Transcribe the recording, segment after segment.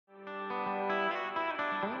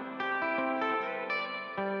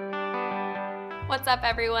What's up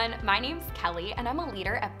everyone? My name's Kelly and I'm a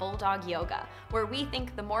leader at Bulldog Yoga, where we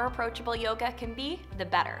think the more approachable yoga can be, the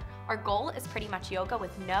better. Our goal is pretty much yoga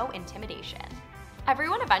with no intimidation.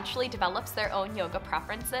 Everyone eventually develops their own yoga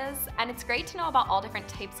preferences, and it's great to know about all different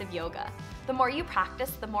types of yoga. The more you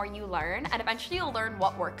practice, the more you learn, and eventually you'll learn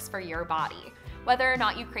what works for your body. Whether or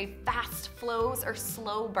not you crave fast flows or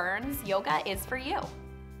slow burns, yoga is for you.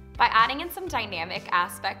 By adding in some dynamic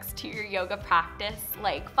aspects to your yoga practice,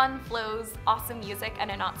 like fun flows, awesome music,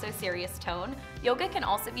 and a not-so-serious tone, yoga can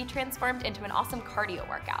also be transformed into an awesome cardio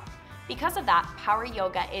workout. Because of that, power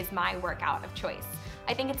yoga is my workout of choice.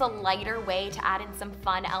 I think it's a lighter way to add in some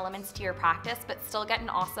fun elements to your practice, but still get an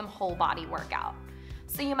awesome whole body workout.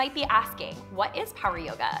 So you might be asking, what is power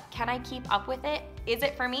yoga? Can I keep up with it? Is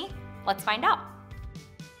it for me? Let's find out.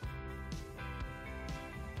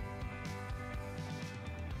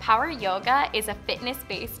 Power yoga is a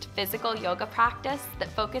fitness-based physical yoga practice that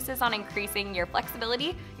focuses on increasing your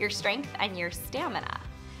flexibility, your strength, and your stamina.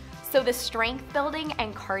 So the strength building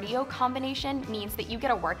and cardio combination means that you get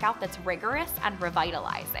a workout that's rigorous and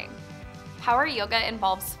revitalizing. Power yoga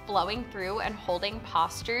involves flowing through and holding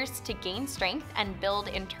postures to gain strength and build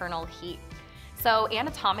internal heat. So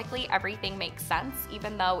anatomically, everything makes sense,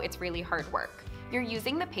 even though it's really hard work. You're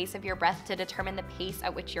using the pace of your breath to determine the pace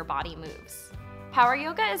at which your body moves. Power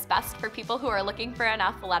yoga is best for people who are looking for an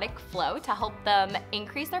athletic flow to help them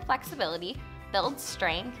increase their flexibility, build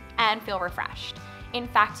strength, and feel refreshed. In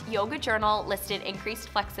fact, Yoga Journal listed increased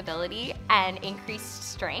flexibility and increased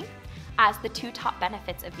strength as the two top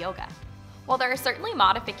benefits of yoga. While there are certainly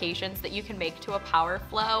modifications that you can make to a power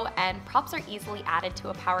flow, and props are easily added to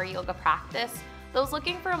a power yoga practice, those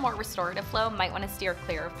looking for a more restorative flow might want to steer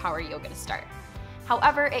clear of power yoga to start.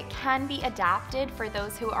 However, it can be adapted for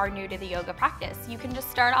those who are new to the yoga practice. You can just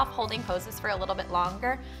start off holding poses for a little bit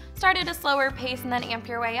longer, start at a slower pace, and then amp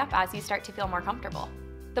your way up as you start to feel more comfortable.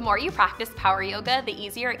 The more you practice power yoga, the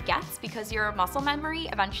easier it gets because your muscle memory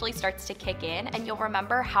eventually starts to kick in and you'll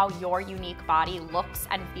remember how your unique body looks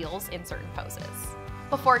and feels in certain poses.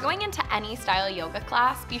 Before going into any style yoga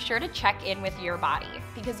class, be sure to check in with your body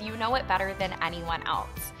because you know it better than anyone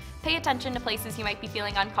else. Pay attention to places you might be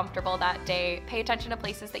feeling uncomfortable that day, pay attention to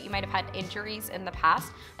places that you might have had injuries in the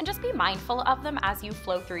past, and just be mindful of them as you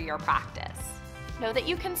flow through your practice. Know that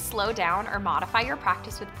you can slow down or modify your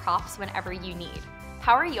practice with props whenever you need.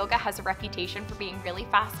 Power yoga has a reputation for being really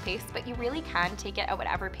fast-paced, but you really can take it at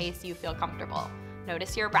whatever pace you feel comfortable.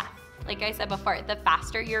 Notice your breath. Like I said before, the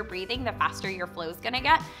faster you're breathing, the faster your flow's gonna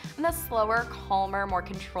get, and the slower, calmer, more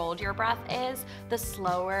controlled your breath is, the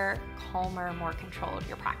slower, calmer, more controlled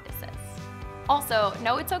your practice is. Also,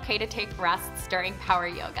 know it's okay to take rests during power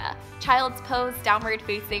yoga. Child's pose, downward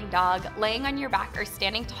facing dog, laying on your back, or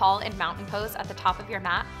standing tall in mountain pose at the top of your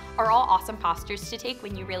mat are all awesome postures to take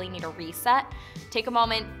when you really need a reset. Take a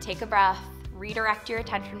moment, take a breath, redirect your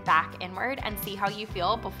attention back inward, and see how you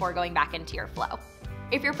feel before going back into your flow.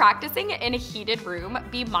 If you're practicing in a heated room,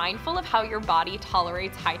 be mindful of how your body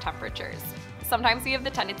tolerates high temperatures. Sometimes we have the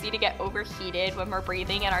tendency to get overheated when we're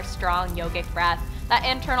breathing in our strong yogic breath. That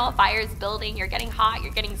internal fire is building, you're getting hot,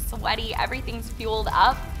 you're getting sweaty, everything's fueled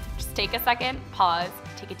up. Just take a second, pause,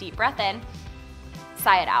 take a deep breath in,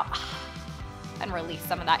 sigh it out, and release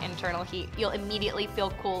some of that internal heat. You'll immediately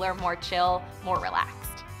feel cooler, more chill, more relaxed.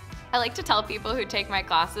 I like to tell people who take my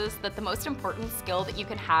classes that the most important skill that you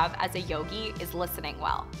can have as a yogi is listening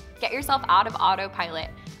well. Get yourself out of autopilot.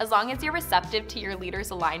 As long as you're receptive to your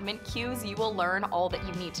leader's alignment cues, you will learn all that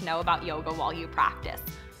you need to know about yoga while you practice.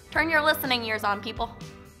 Turn your listening ears on, people.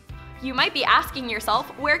 You might be asking yourself,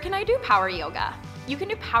 where can I do power yoga? You can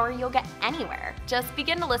do power yoga anywhere. Just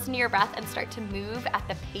begin to listen to your breath and start to move at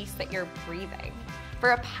the pace that you're breathing.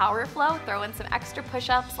 For a power flow, throw in some extra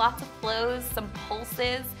push-ups, lots of flows, some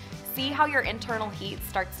pulses. See how your internal heat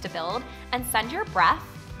starts to build, and send your breath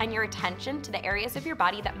and your attention to the areas of your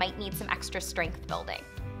body that might need some extra strength building.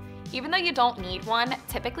 Even though you don't need one,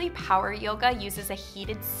 typically power yoga uses a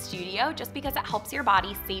heated studio just because it helps your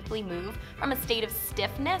body safely move from a state of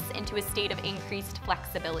stiffness into a state of increased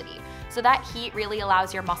flexibility. So that heat really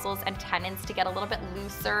allows your muscles and tendons to get a little bit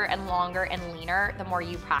looser and longer and leaner the more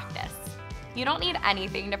you practice. You don't need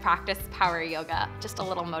anything to practice power yoga, just a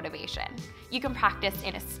little motivation. You can practice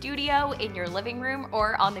in a studio, in your living room,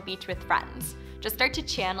 or on the beach with friends. Just start to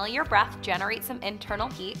channel your breath, generate some internal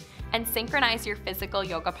heat, and synchronize your physical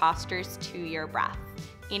yoga postures to your breath.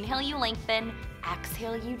 Inhale, you lengthen.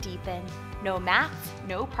 Exhale, you deepen. No mats,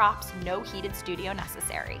 no props, no heated studio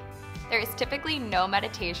necessary. There is typically no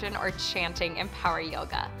meditation or chanting in power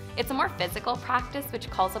yoga. It's a more physical practice which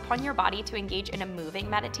calls upon your body to engage in a moving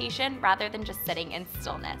meditation rather than just sitting in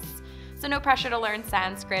stillness. So no pressure to learn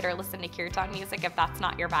Sanskrit or listen to kirtan music if that's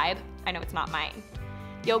not your vibe. I know it's not mine.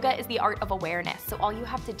 Yoga is the art of awareness, so all you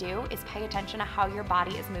have to do is pay attention to how your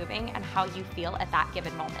body is moving and how you feel at that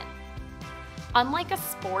given moment. Unlike a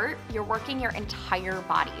sport, you're working your entire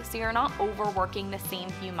body, so you're not overworking the same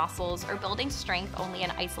few muscles or building strength only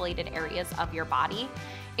in isolated areas of your body.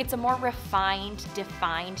 It's a more refined,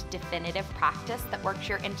 defined, definitive practice that works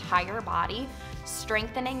your entire body,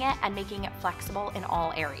 strengthening it and making it flexible in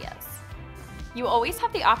all areas. You always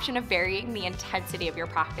have the option of varying the intensity of your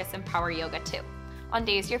practice in power yoga too. On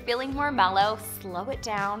days you're feeling more mellow, slow it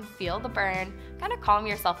down, feel the burn, kind of calm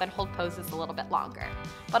yourself and hold poses a little bit longer.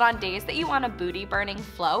 But on days that you want a booty burning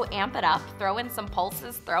flow, amp it up, throw in some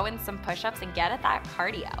pulses, throw in some push-ups, and get at that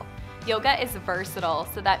cardio. Yoga is versatile,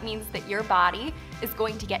 so that means that your body is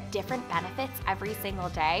going to get different benefits every single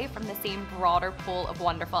day from the same broader pool of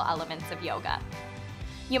wonderful elements of yoga.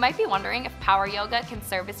 You might be wondering if power yoga can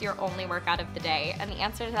serve as your only workout of the day, and the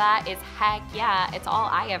answer to that is heck yeah, it's all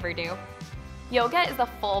I ever do. Yoga is a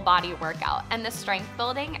full body workout, and the strength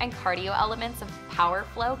building and cardio elements of power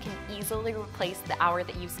flow can easily replace the hour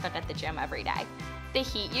that you spend at the gym every day. The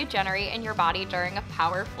heat you generate in your body during a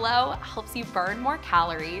power flow helps you burn more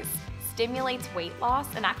calories, stimulates weight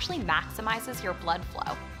loss, and actually maximizes your blood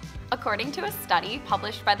flow. According to a study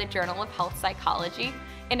published by the Journal of Health Psychology,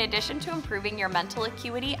 in addition to improving your mental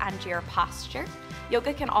acuity and your posture,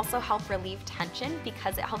 yoga can also help relieve tension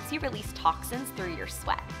because it helps you release toxins through your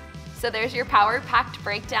sweat. So there's your power-packed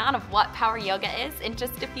breakdown of what power yoga is in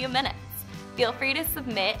just a few minutes. Feel free to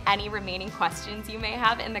submit any remaining questions you may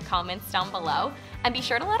have in the comments down below, and be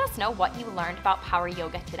sure to let us know what you learned about power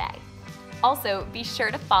yoga today. Also, be sure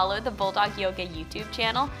to follow the Bulldog Yoga YouTube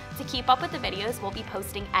channel to keep up with the videos we'll be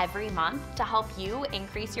posting every month to help you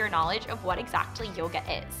increase your knowledge of what exactly yoga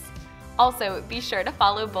is. Also, be sure to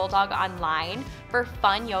follow Bulldog online for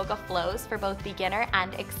fun yoga flows for both beginner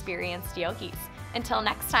and experienced yogis. Until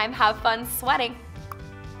next time, have fun sweating!